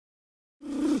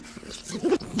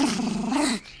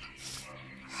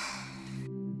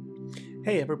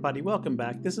Hey everybody, welcome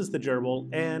back. This is the Gerbil,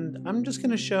 and I'm just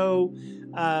going to show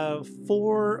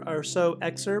 4 or so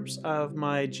excerpts of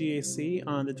my GAC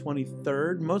on the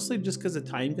 23rd, mostly just because of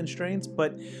time constraints,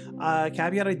 but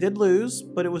caveat, I did lose,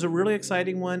 but it was a really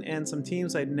exciting one, and some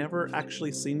teams I'd never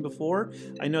actually seen before.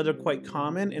 I know they're quite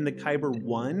common, and the Kyber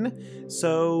won,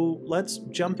 so let's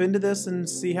jump into this and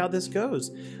see how this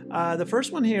goes. The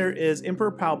first one here is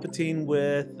Emperor Palpatine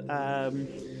with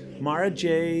Mara,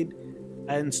 Jade,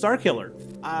 and Starkiller.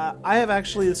 I have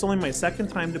actually, it's only my second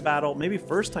time to battle, maybe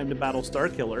first time to battle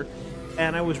Starkiller,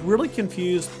 and I was really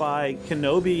confused by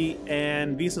Kenobi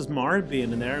and Visa's Mara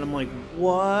being in there, and I'm like,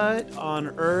 what on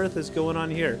earth is going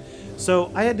on here?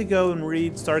 So I had to go and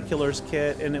read Starkiller's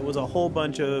kit, and it was a whole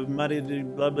bunch of muddy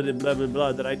blah blah blah blah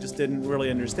blah that I just didn't really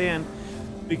understand,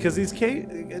 because these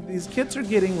kits are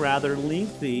getting rather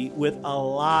lengthy with a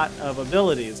lot of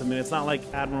abilities. I mean, it's not like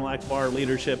Admiral Ackbar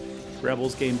leadership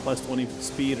Rebels gain plus 20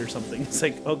 speed or something. It's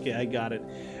like, okay, I got it.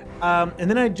 And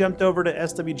then I jumped over to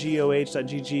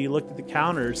SWGOH.gg, looked at the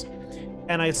counters,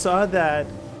 and I saw that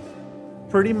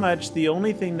pretty much the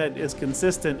only thing that is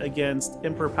consistent against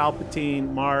Emperor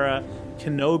Palpatine, Mara,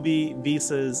 Kenobi,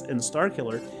 Visas, and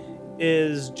Starkiller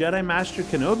is Jedi Master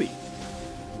Kenobi.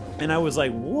 And I was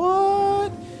like,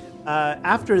 what?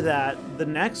 After that, the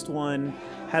next one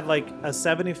had like a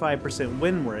 75%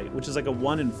 win rate, which is like a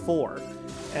 1 in 4.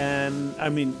 And I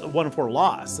mean, 1 in 4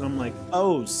 loss. And I'm like,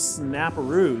 oh,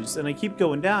 snap-a-roos. And I keep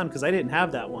going down because I didn't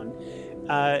have that one.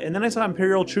 And then I saw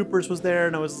Imperial Troopers was there,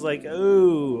 and I was like,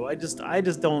 oh, I just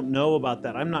don't know about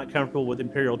that. I'm not comfortable with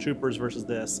Imperial Troopers versus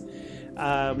this.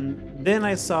 Then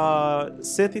I saw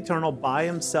Sith Eternal by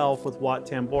himself with Wat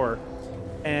Tambor,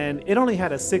 and it only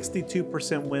had a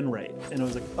 62% win rate. And I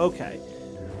was like, okay,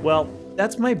 well,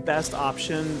 that's my best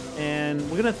option, and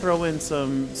we're gonna throw in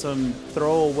some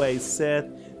throwaway Sith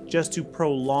just to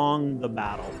prolong the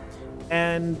battle.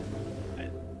 And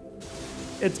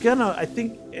it's gonna, I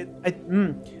think,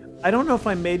 I don't know if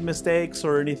I made mistakes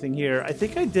or anything here. I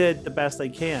think I did the best I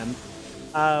can.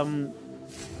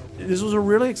 This was a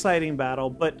really exciting battle,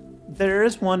 but there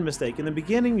is one mistake. In the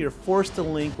beginning, you're forced to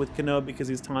link with Kenobi because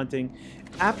he's taunting.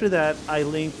 After that, I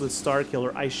linked with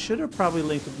Starkiller. I should have probably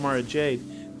linked with Mara Jade,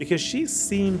 because she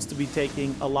seems to be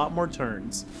taking a lot more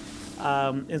turns.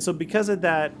 And so because of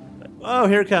that, oh,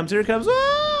 here it comes, here it comes.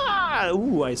 Ah!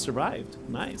 Ooh, I survived.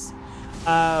 Nice.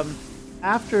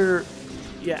 After,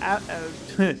 yeah,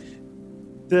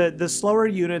 the slower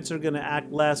units are going to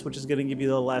act less, which is going to give you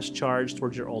the less charge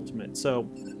towards your ultimate.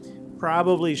 So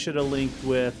probably should have linked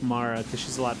with Mara, because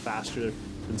she's a lot faster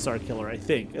than Starkiller, I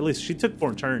think. At least she took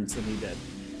more turns than he did.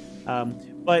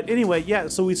 But anyway, yeah,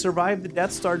 so we survived the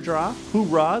Death Star draw.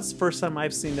 Hoorahs! First time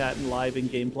I've seen that live in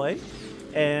gameplay.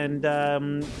 And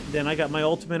then I got my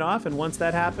ultimate off, and once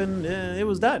that happened, it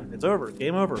was done. It's over.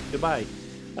 Game over. Goodbye.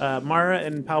 Mara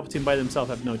and Palpatine by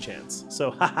themselves have no chance. So,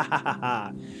 ha ha ha ha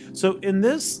ha. So in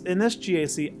this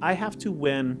GAC, I have to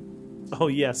win. Oh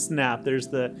yeah, snap. There's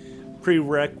the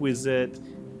prerequisite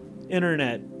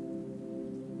internet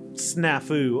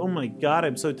snafu. Oh my god,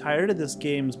 I'm so tired of this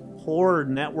game's poor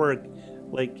network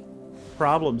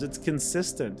problems. It's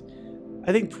consistent.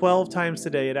 I think 12 times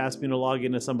today it asked me to log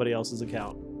into somebody else's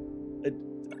account.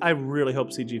 I really hope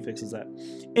CG fixes that.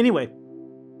 Anyway,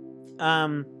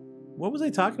 what was I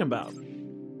talking about?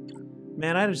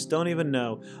 Man, I just don't even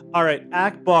know. All right,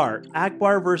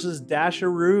 Ackbar versus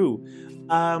Dasharoo.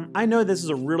 I know this is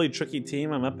a really tricky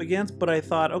team I'm up against, but I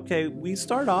thought, okay, we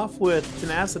start off with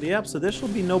tenacity up, so this will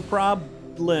be no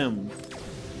problem.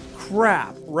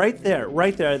 Crap, right there.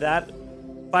 That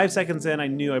 5 seconds in, I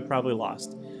knew I probably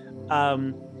lost.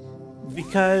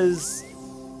 Because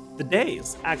the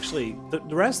days, actually,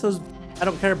 the rest of those I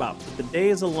don't care about, but the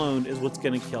days alone is what's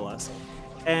going to kill us.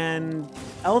 And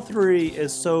L3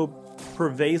 is so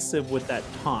pervasive with that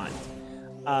taunt.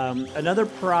 Another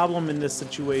problem in this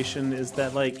situation is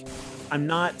that, I'm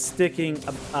not sticking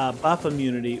a buff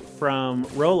immunity from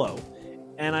Rolo,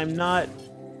 and I'm not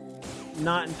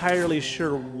entirely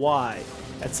sure why.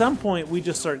 At some point, we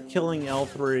just start killing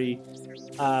L3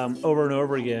 over and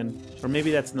over again, or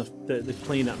maybe that's in the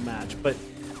cleanup match. But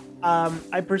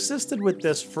I persisted with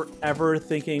this forever,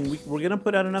 thinking we're going to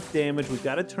put out enough damage, we've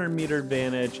got a turn meter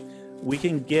advantage, we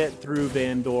can get through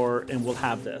Vandor, and we'll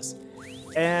have this.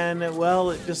 And,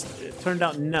 well, it turned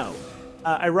out no.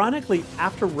 Ironically,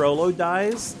 after Rolo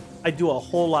dies, I do a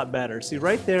whole lot better. See,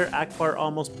 right there, Ackbar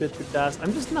almost bit the dust.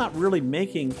 I'm just not really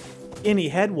making any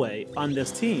headway on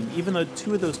this team, even though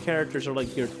 2 of those characters are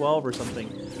like tier 12 or something.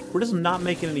 We're just not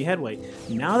making any headway.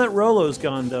 Now that Rolo's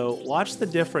gone, though, watch the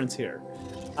difference here.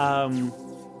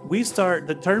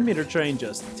 The turn meter train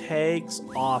just takes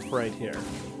off right here.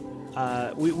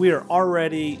 We are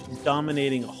already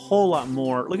dominating a whole lot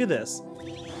more. Look at this.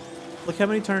 Look how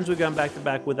many turns we've gone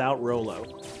back-to-back without Rolo.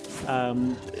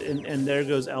 And there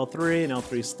goes L3, and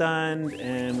L3 stunned,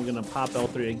 and we're going to pop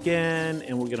L3 again,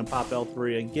 and we're going to pop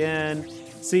L3 again.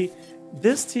 See,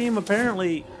 this team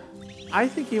apparently, I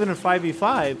think even in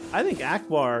 5v5, I think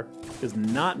Ackbar is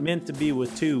not meant to be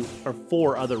with 2 or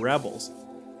 4 other rebels.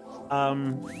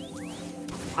 I'm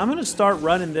going to start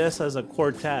running this as a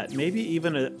quartet, maybe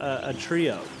even a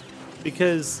trio,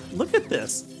 because look at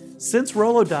this. Since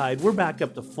Rolo died, we're back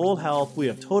up to full health. We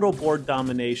have total board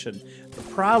domination. The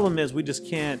problem is we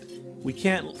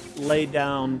can't lay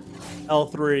down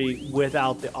L3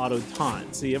 without the auto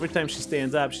taunt. See, every time she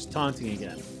stands up, she's taunting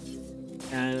again.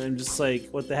 And I'm just like,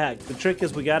 what the heck? The trick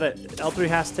is L3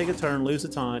 has to take a turn, lose a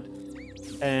taunt,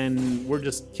 and we're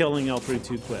just killing L3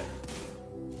 too quick.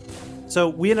 So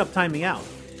we end up timing out.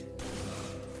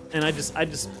 And I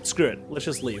just screw it. Let's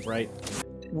just leave, right?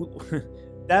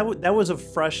 That was a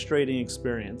frustrating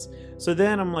experience. So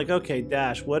then I'm like, okay,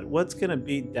 Dash, what's gonna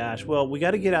beat Dash? Well, we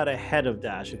got to get out ahead of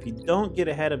Dash. If you don't get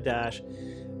ahead of Dash,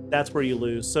 that's where you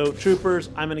lose. So Troopers,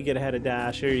 I'm gonna get ahead of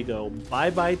Dash. Here you go.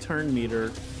 Bye-bye turn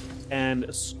meter,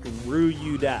 and screw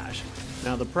you, Dash.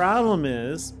 Now the problem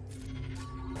is,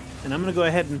 and I'm gonna go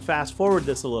ahead and fast forward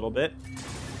this a little bit,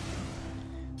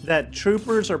 that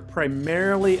Troopers are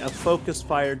primarily a focus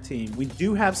fire team. We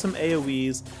do have some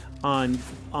AoEs on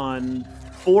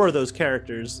 4 of those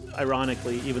characters,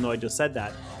 ironically, even though I just said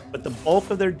that. But the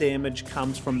bulk of their damage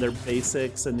comes from their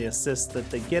basics and the assists that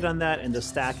they get on that and the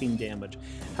stacking damage.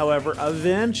 However,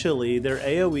 eventually their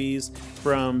AoEs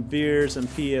from Veers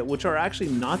and Pia, which are actually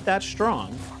not that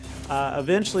strong,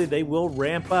 eventually they will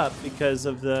ramp up because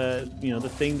of the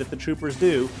thing that the Troopers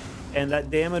do, and that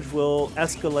damage will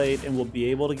escalate, and we'll be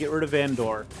able to get rid of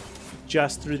Vandor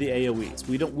just through the AoEs.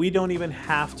 We don't even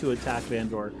have to attack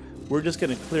Vandor. We're just going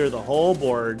to clear the whole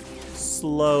board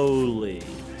slowly,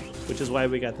 which is why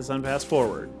we got this on fast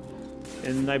forward.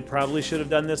 And I probably should have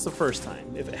done this the first time.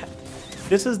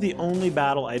 This is the only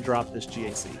battle I dropped this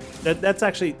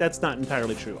GAC. That's not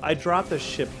entirely true. I dropped the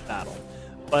ship battle,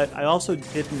 but I also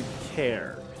didn't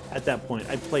care at that point.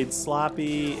 I played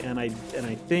sloppy, and I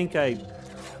think I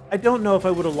don't know if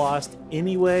I would have lost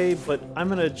anyway, but I'm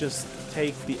gonna just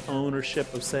take the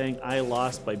ownership of saying I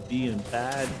lost by being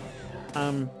bad.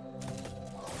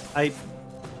 I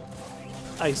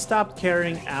stopped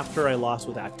caring after I lost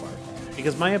with Ackbar,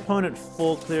 because my opponent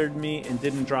full cleared me and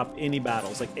didn't drop any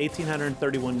battles, like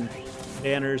 1,831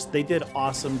 banners. They did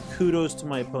awesome. Kudos to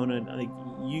my opponent. Like,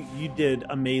 you did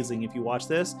amazing if you watch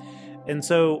this. And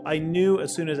so I knew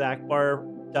as soon as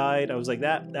Ackbar died, I was like,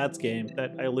 that's game,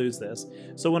 that I lose this.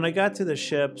 So when I got to the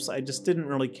ships, I just didn't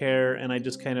really care, and I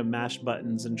just kind of mashed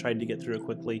buttons and tried to get through it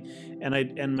quickly.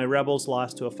 And my rebels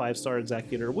lost to a 5-star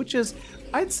executor, which is,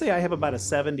 I'd say I have about a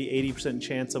 70-80%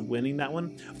 chance of winning that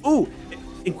one. Ooh,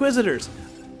 Inquisitors.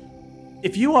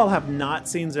 If you all have not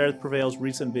seen Zareth Prevail's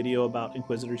recent video about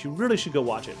Inquisitors, you really should go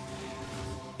watch it.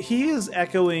 He is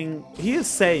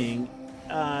saying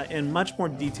in much more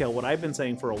detail what I've been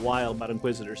saying for a while about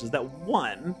Inquisitors, is that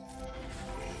one,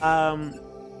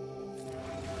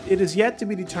 it is yet to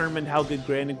be determined how good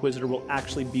Grand Inquisitor will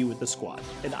actually be with the squad.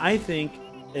 And I think,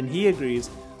 and he agrees,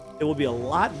 it will be a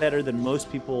lot better than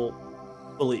most people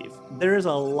believe. There is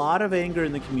a lot of anger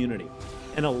in the community,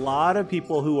 and a lot of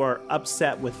people who are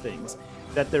upset with things,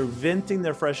 that they're venting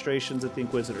their frustrations at the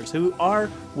Inquisitors, who are,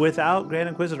 without Grand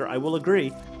Inquisitor, I will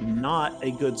agree, not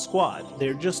a good squad.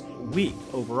 They're just weak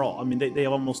overall. I mean, they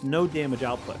have almost no damage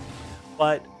output.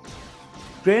 But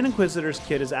Grand Inquisitor's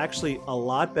kit is actually a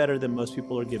lot better than most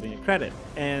people are giving it credit.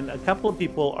 And a couple of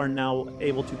people are now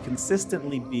able to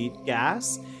consistently beat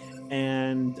Gas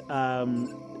and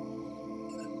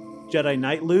Jedi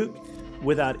Knight Luke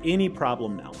without any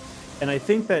problem now. And I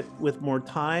think that with more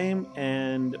time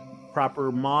and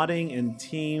proper modding and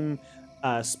team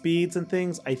speeds and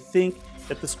things, I think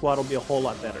that the squad will be a whole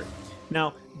lot better.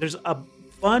 Now, there's a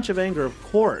bunch of anger, of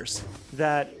course,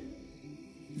 that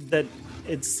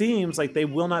it seems like they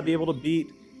will not be able to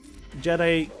beat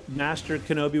Jedi Master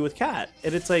Kenobi with Cat.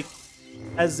 And it's like,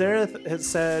 as Zareth has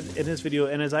said in his video,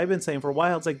 and as I've been saying for a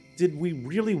while, it's like, did we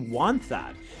really want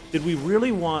that? Did we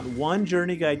really want one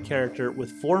Journey Guide character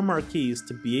with 4 marquees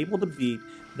to be able to beat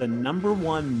the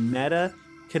 #1 meta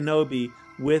Kenobi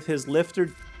with his lifter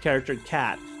character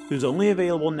Cat, who's only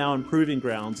available now in Proving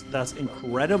Grounds, thus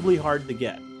incredibly hard to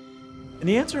get? And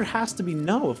the answer has to be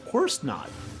no, of course not.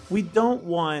 We don't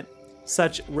want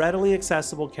such readily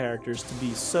accessible characters to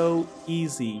be so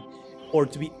easy, or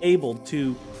to be able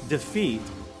to defeat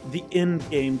the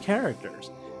in-game characters.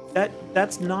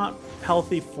 that's not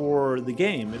healthy for the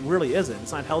game. It really isn't.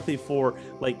 It's not healthy for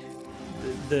like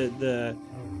the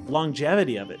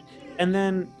longevity of it. And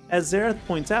then, as Zareth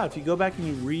points out, if you go back and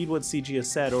you read what CG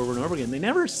has said over and over again, they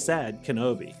never said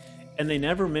Kenobi, and they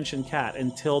never mentioned Cat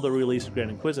until the release of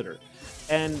Grand Inquisitor.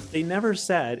 And they never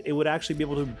said it would actually be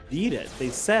able to beat it. They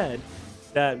said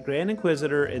that Grand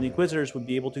Inquisitor and the Inquisitors would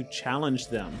be able to challenge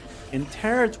them in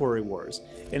territory wars.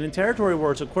 And in territory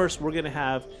wars, of course, we're going to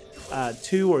have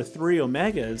 2 or 3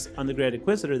 Omegas on the Grand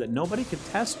Inquisitor that nobody can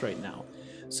test right now.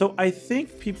 So I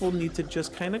think people need to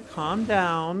just kind of calm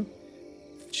down,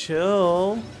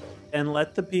 chill, and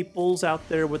let the peoples out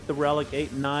there with the Relic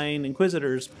 8 and 9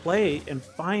 Inquisitors play and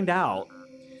find out.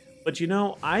 But you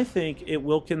know, I think it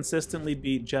will consistently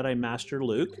beat Jedi Master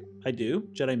Luke. I do,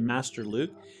 Jedi Master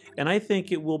Luke. And I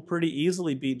think it will pretty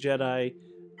easily beat Jedi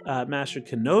Master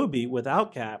Kenobi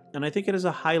without Cat. And I think it has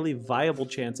a highly viable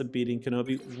chance of beating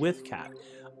Kenobi with Cat.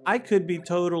 I could be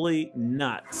totally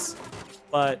nuts,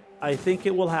 but I think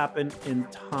it will happen in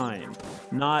time.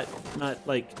 Not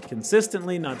like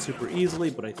consistently, not super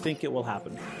easily, but I think it will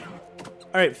happen.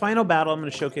 All right, final battle I'm going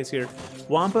to showcase here.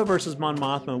 Wampa versus Mon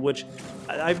Mothma, which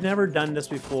I've never done this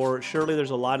before. Surely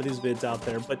there's a lot of these vids out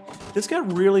there, but this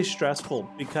got really stressful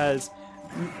because,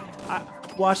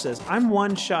 watch this, I'm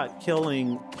one-shot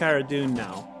killing Cara Dune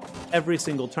now every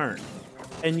single turn.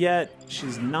 And yet,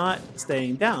 she's not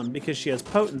staying down because she has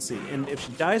potency. And if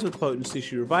she dies with potency,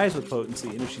 she revives with potency.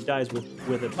 And if she dies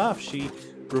with a buff, she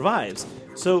revives.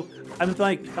 So I'm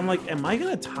like, am I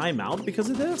gonna time out because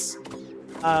of this?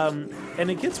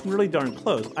 And it gets really darn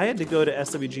close. I had to go to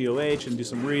SWGOH and do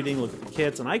some reading, look at the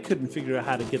kits, and I couldn't figure out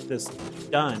how to get this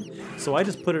done. So I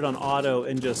just put it on auto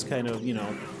and just kind of, you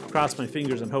know, cross my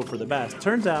fingers and hope for the best.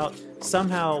 Turns out,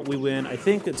 somehow we win. I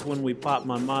think it's when we pop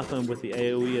Mon Mothma with the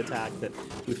AoE attack that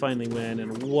we finally win,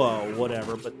 and whoa,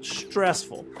 whatever, but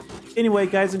stressful. Anyway,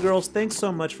 guys and girls, thanks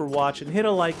so much for watching. Hit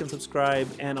a like and subscribe,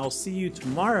 and I'll see you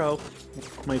tomorrow,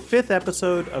 my 5th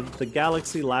episode of the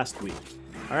Galaxy Last Week.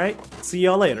 All right, see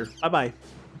y'all later. Bye-bye.